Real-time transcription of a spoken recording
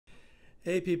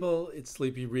Hey people, it's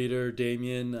Sleepy Reader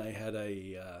Damien. I had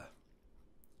a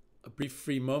brief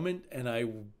free moment and I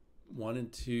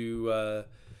wanted to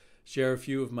share a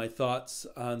few of my thoughts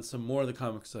on some more of the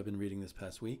comics I've been reading this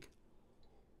past week.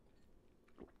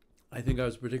 I think I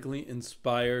was particularly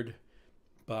inspired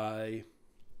by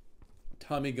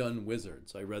Tommy Gun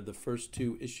Wizards. I read the first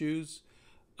two issues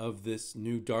of this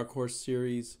new Dark Horse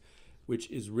series,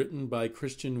 which is written by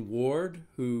Christian Ward,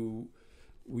 who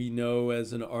we know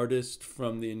as an artist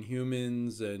from the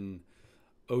Inhumans and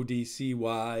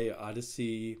ODCY,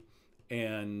 Odyssey,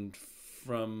 and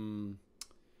from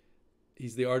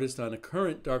he's the artist on a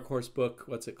current Dark Horse book.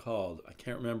 What's it called? I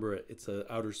can't remember it. It's an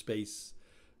outer space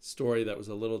story that was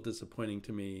a little disappointing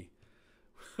to me.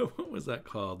 What was that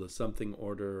called? The something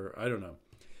order? I don't know.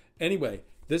 Anyway,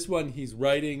 this one he's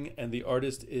writing, and the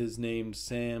artist is named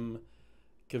Sam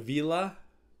Kavila.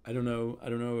 I don't know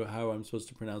how I'm supposed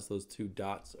to pronounce those two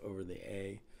dots over the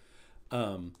A.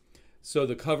 So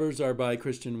the covers are by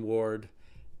Christian Ward,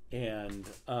 and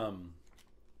Sam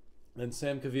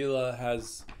Kavila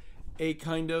has a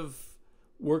kind of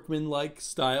workman-like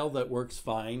style that works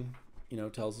fine,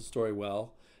 tells the story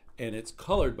well, and it's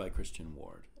colored by Christian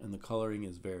Ward, and the coloring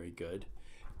is very good.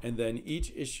 And then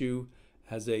each issue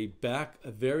has a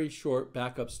very short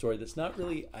backup story that's not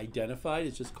really identified.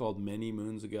 It's just called Many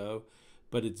Moons Ago.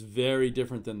 But it's very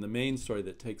different than the main story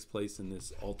that takes place in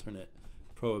this alternate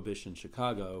Prohibition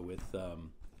Chicago with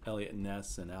Elliot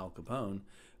Ness and Al Capone.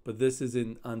 But this is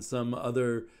on some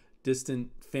other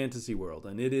distant fantasy world,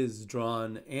 and it is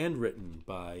drawn and written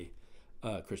by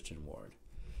Christian Ward.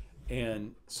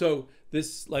 And so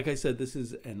this, like I said, this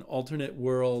is an alternate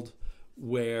world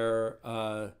where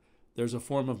there's a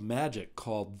form of magic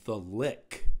called the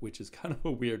Lick, which is kind of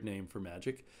a weird name for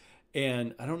magic.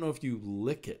 And I don't know if you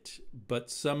lick it,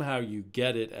 but somehow you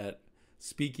get it at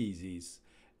speakeasies,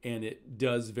 and it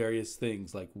does various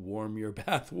things like warm your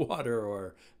bath water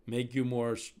or make you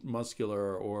more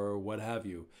muscular or what have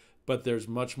you. But there's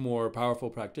much more powerful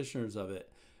practitioners of it,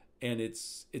 and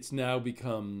it's now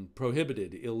become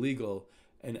prohibited, illegal.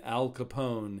 And Al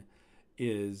Capone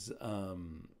is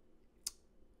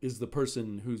the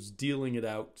person who's dealing it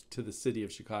out to the city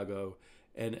of Chicago,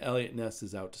 and Elliot Ness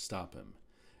is out to stop him.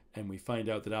 And we find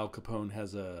out that Al Capone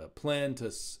has a plan to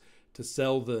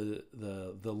sell the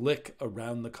lick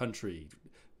around the country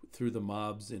through the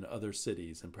mobs in other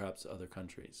cities and perhaps other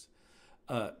countries.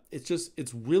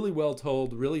 It's really well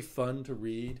told, really fun to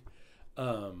read,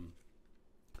 and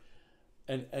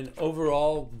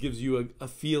overall gives you a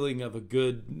feeling of a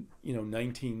good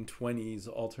 1920s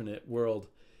alternate world.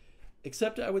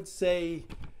 Except I would say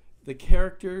the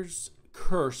characters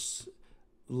curse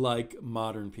like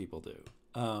modern people do.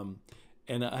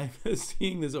 And I'm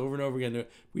seeing this over and over again.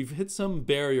 We've hit some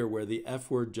barrier where the F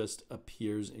word just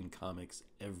appears in comics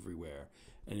everywhere.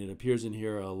 And it appears in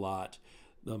here a lot.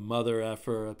 The mother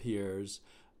effer appears.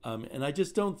 And I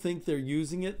just don't think they're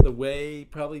using it the way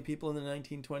probably people in the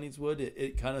 1920s would.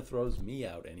 It kind of throws me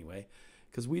out anyway.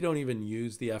 Because we don't even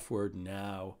use the F word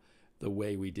now the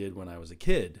way we did when I was a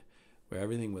kid. Where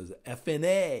everything was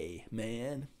F-N-A,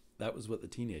 man. That was what the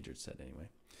teenagers said anyway.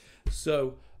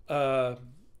 So...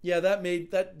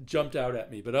 that jumped out at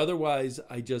me. But otherwise,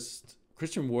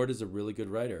 Christian Ward is a really good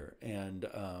writer, and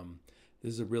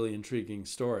this is a really intriguing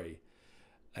story.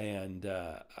 And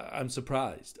I'm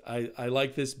surprised. I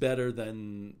like this better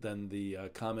than the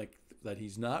comic that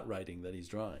he's not writing, that he's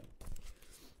drawing.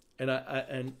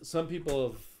 And some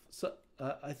people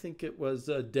I think it was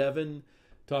Devin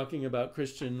talking about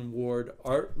Christian Ward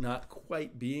art not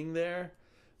quite being there.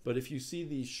 But if you see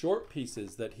these short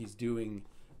pieces that he's doing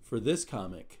for this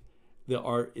comic, the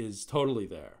art is totally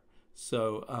there.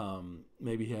 So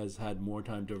maybe he has had more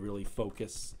time to really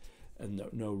focus and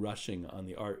no rushing on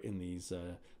the art in these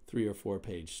 3 or 4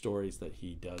 page stories that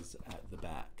he does at the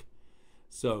back.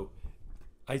 So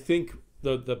I think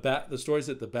the stories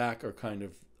at the back are kind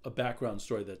of a background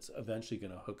story that's eventually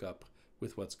going to hook up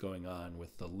with what's going on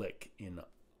with the Lick in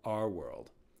our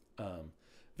world.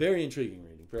 Very intriguing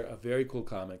reading, a very cool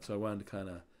comic. So I wanted to kind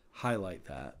of highlight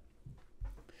that.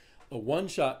 A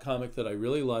one-shot comic that I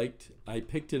really liked. I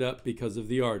picked it up because of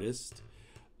the artist.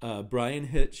 Brian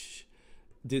Hitch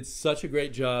did such a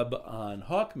great job on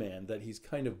Hawkman that he's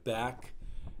kind of back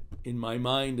in my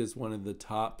mind as one of the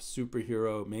top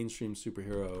mainstream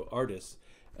superhero artists.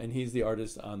 And he's the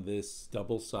artist on this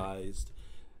double-sized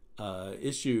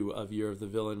issue of Year of the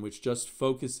Villain, which just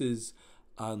focuses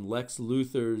on Lex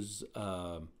Luthor's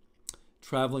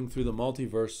traveling through the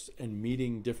multiverse and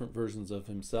meeting different versions of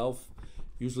himself,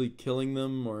 usually killing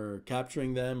them or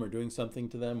capturing them or doing something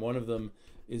to them. One of them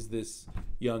is this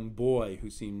young boy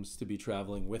who seems to be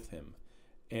traveling with him.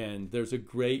 And there's a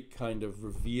great kind of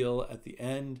reveal at the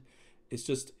end.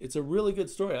 It's a really good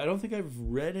story. I don't think I've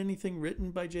read anything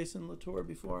written by Jason Latour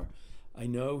before. I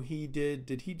know he did.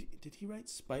 Did he write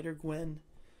Spider-Gwen?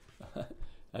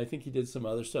 I think he did some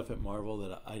other stuff at Marvel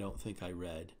that I don't think I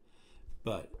read.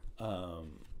 But I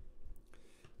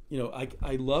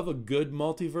love a good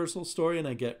multiversal story, and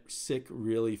I get sick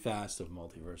really fast of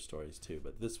multiverse stories too.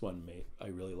 But this one, I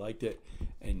really liked it,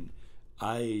 and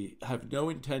I have no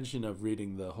intention of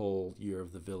reading the whole Year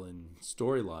of the Villain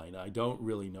storyline. I don't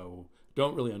really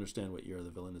understand what Year of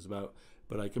the Villain is about,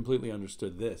 but I completely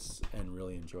understood this and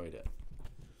really enjoyed it.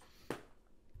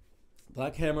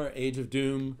 Black Hammer, Age of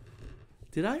Doom.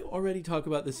 Did I already talk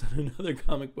about this on another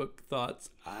comic book thoughts?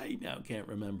 I now can't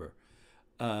remember.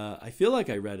 I feel like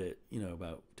I read it,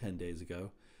 about 10 days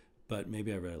ago, but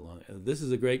maybe I read it long. This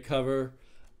is a great cover.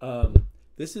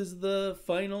 This is the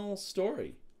final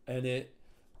story, and it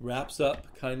wraps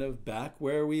up kind of back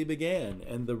where we began.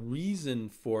 And the reason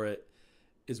for it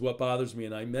is what bothers me.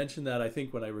 And I mentioned that, I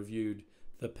think, when I reviewed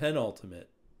the penultimate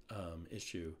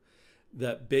issue,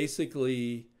 that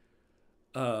basically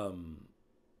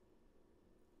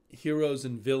heroes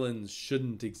and villains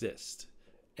shouldn't exist,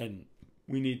 and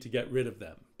we need to get rid of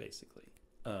them, basically.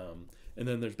 And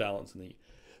then there's balance in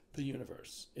the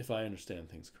universe, if I understand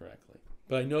things correctly.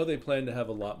 But I know they plan to have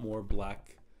a lot more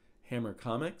Black Hammer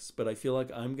comics, but I feel like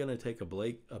I'm going to take a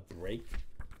break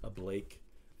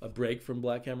from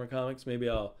Black Hammer comics. Maybe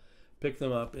I'll pick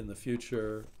them up in the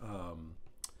future,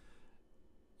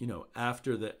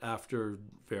 after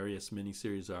various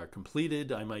miniseries are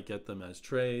completed. I might get them as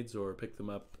trades or pick them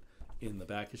up in the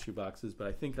back issue boxes, but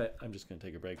I think I'm just going to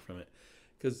take a break from it,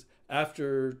 because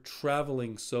after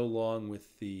traveling so long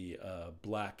with the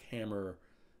Black Hammer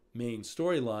main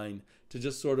storyline, to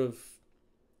just sort of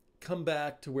come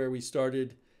back to where we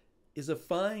started is a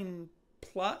fine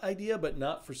plot idea, but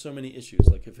not for so many issues.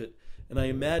 And I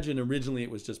imagine originally it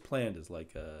was just planned as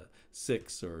like a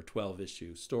 6 or 12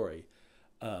 issue story,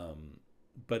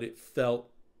 but it felt,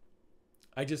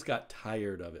 I just got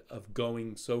tired of it, of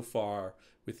going so far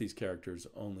with these characters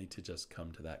only to just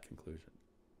come to that conclusion.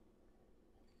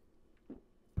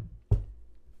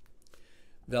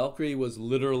 Valkyrie was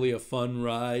literally a fun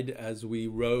ride as we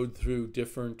rode through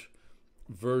different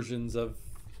versions of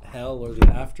hell or the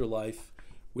afterlife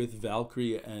with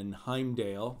Valkyrie and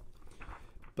Heimdall,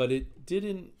 but it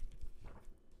didn't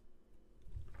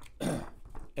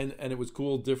and it was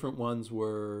cool. Different ones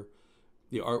were,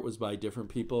 the art was by different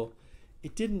people.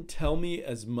 It didn't tell me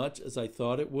as much as I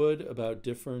thought it would about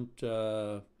different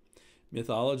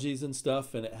mythologies and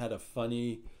stuff, and it had a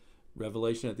funny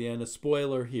revelation at the end. A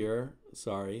spoiler here,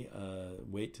 sorry,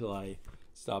 wait till I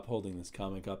stop holding this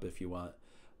comic up if you want.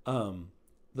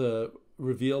 The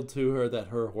revealed to her that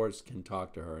her horse can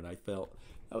talk to her, and I felt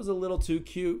that was a little too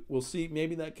cute. We'll see,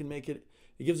 maybe that can make it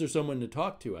gives her someone to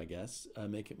talk to, I guess,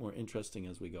 make it more interesting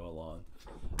as we go along.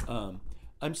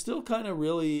 I'm still kind of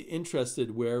really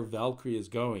interested where Valkyrie is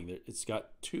going. It's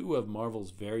got 2 of Marvel's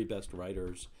very best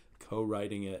writers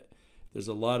co-writing it. There's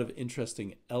a lot of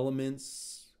interesting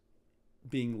elements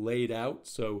being laid out,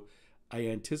 so I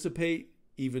anticipate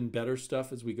even better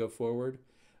stuff as we go forward.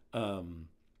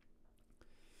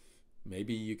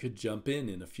 Maybe you could jump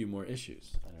in a few more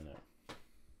issues. I don't know.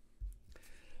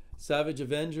 Savage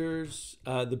Avengers.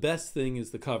 The best thing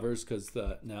is the covers, because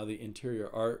now the interior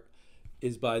art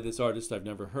is by this artist I've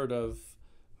never heard of,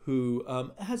 who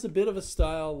has a bit of a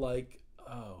style like,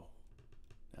 now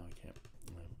I can't,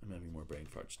 I'm having more brain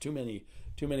farts. Too many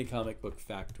comic book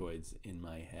factoids in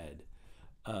my head.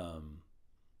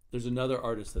 There's another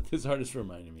artist that this artist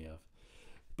reminded me of.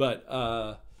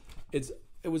 But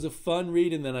it was a fun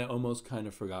read, and then I almost kind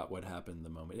of forgot what happened the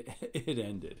moment it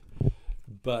ended.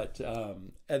 But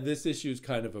and this issue is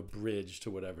kind of a bridge to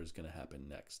whatever's going to happen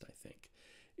next, I think.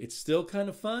 It's still kind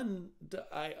of fun.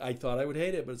 I thought I would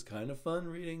hate it, but it's kind of fun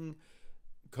reading.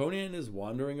 Conan is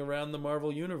wandering around the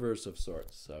Marvel universe of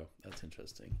sorts, so that's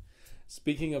interesting.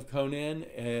 Speaking of Conan,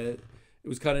 it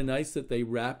was kind of nice that they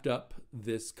wrapped up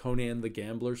this Conan the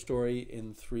Gambler story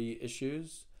in 3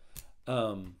 issues.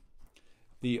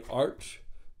 The art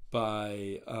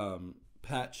by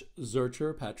Patrick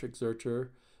Zurcher,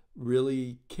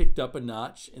 really kicked up a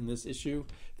notch in this issue.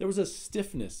 There was a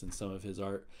stiffness in some of his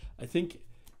art. I think,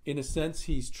 in a sense,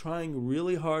 he's trying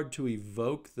really hard to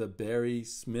evoke the Barry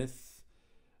Smith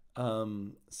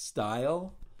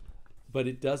style, but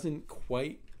it doesn't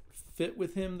quite fit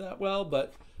with him that well.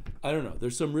 But I don't know.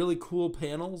 There's some really cool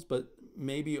panels, but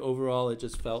maybe overall it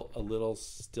just felt a little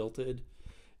stilted.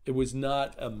 It was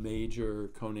not a major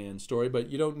Conan story, but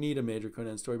you don't need a major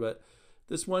Conan story. But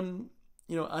this one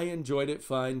I enjoyed it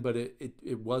fine, but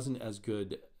it wasn't as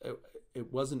good.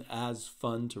 It wasn't as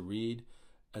fun to read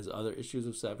as other issues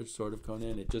of Savage Sword of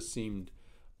Conan. It just seemed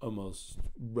almost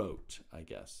rote, I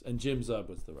guess. And Jim Zub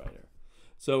was the writer.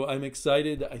 So I'm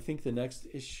excited. I think the next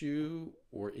issue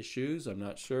or issues, I'm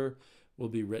not sure, will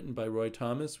be written by Roy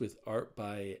Thomas with art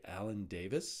by Alan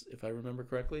Davis, if I remember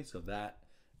correctly. So that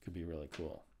could be really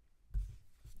cool.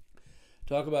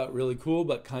 Talk about really cool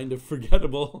but kind of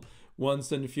forgettable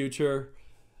once in the future.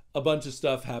 A bunch of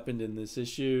stuff happened in this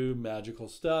issue, magical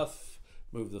stuff,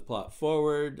 moved the plot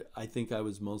forward. I think I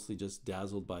was mostly just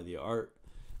dazzled by the art.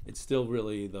 It's still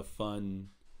really the fun,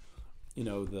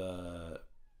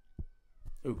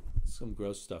 some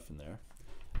gross stuff in there.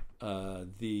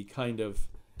 The kind of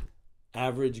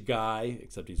average guy,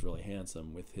 except he's really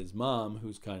handsome, with his mom,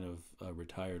 who's kind of a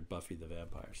retired Buffy the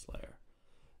Vampire Slayer.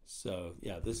 So,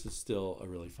 yeah, this is still a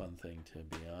really fun thing to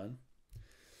be on.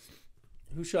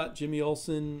 Who Shot Jimmy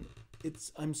Olsen?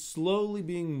 I'm slowly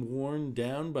being worn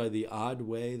down by the odd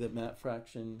way that Matt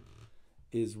Fraction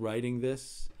is writing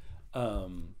this. As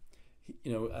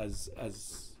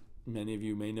many of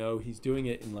you may know, he's doing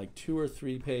it in like 2 or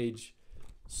 3 page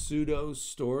pseudo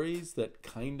stories that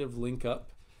kind of link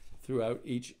up throughout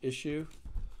each issue.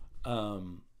 I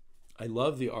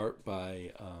love the art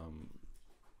by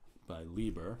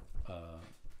Lieber. I was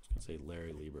going to say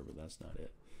Larry Lieber, but that's not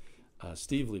it.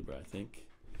 Steve Lieber, I think.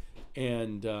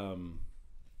 And to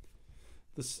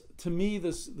me,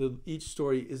 each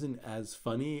story isn't as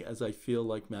funny as I feel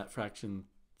like Matt Fraction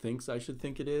thinks I should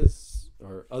think it is,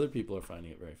 or other people are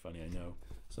finding it very funny. I know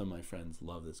some of my friends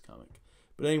love this comic.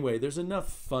 But anyway, there's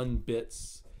enough fun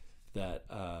bits that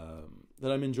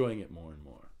I'm enjoying it more and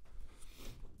more.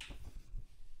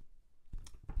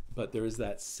 But there is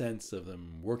that sense of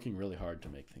them working really hard to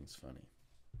make things funny.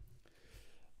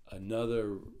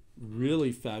 Another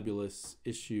really fabulous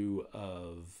issue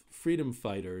of Freedom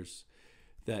Fighters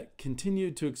that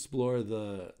continued to explore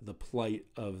the plight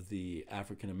of the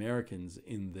African Americans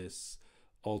in this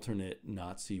alternate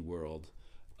Nazi world,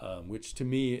 which to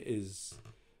me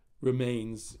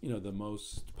remains the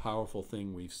most powerful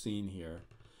thing we've seen here.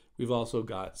 We've also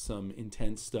got some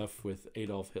intense stuff with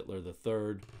Adolf Hitler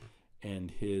III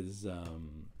and his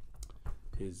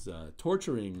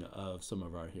torturing of some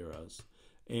of our heroes,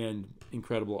 and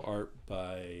incredible art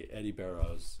by Eddie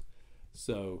Barrows.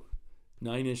 So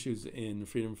 9 issues in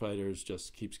Freedom Fighters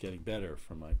just keeps getting better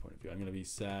from my point of view. I'm going to be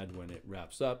sad when it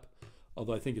wraps up,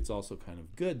 although I think it's also kind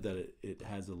of good that it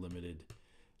has a limited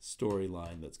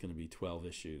storyline that's going to be 12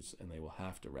 issues, and they will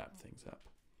have to wrap things up.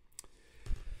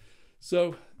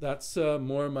 So that's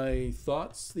more of my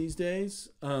thoughts these days.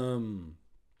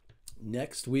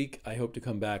 Next week, I hope to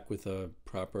come back with a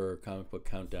proper comic book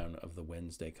countdown of the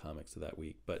Wednesday comics of that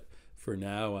week. But for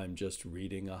now, I'm just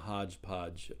reading a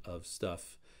hodgepodge of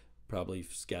stuff, probably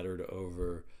scattered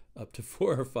over up to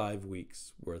 4 or 5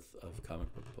 weeks worth of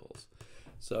comic book pulls.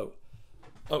 So,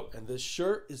 and this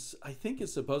shirt I think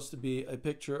is supposed to be a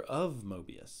picture of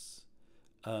Mobius.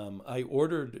 I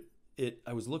ordered it.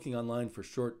 I was looking online for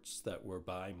shirts that were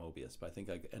by Mobius, but I think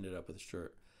I ended up with a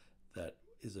shirt that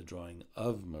is a drawing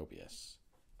of Mobius,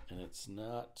 and it's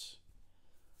not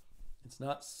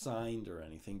signed or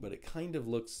anything, but it kind of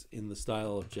looks in the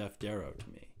style of Jeff Darrow to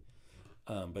me.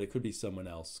 But it could be someone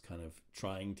else kind of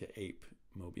trying to ape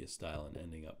Mobius style and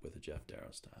ending up with a Jeff Darrow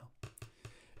style.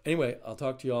 Anyway, I'll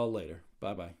talk to you all later.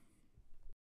 Bye-bye.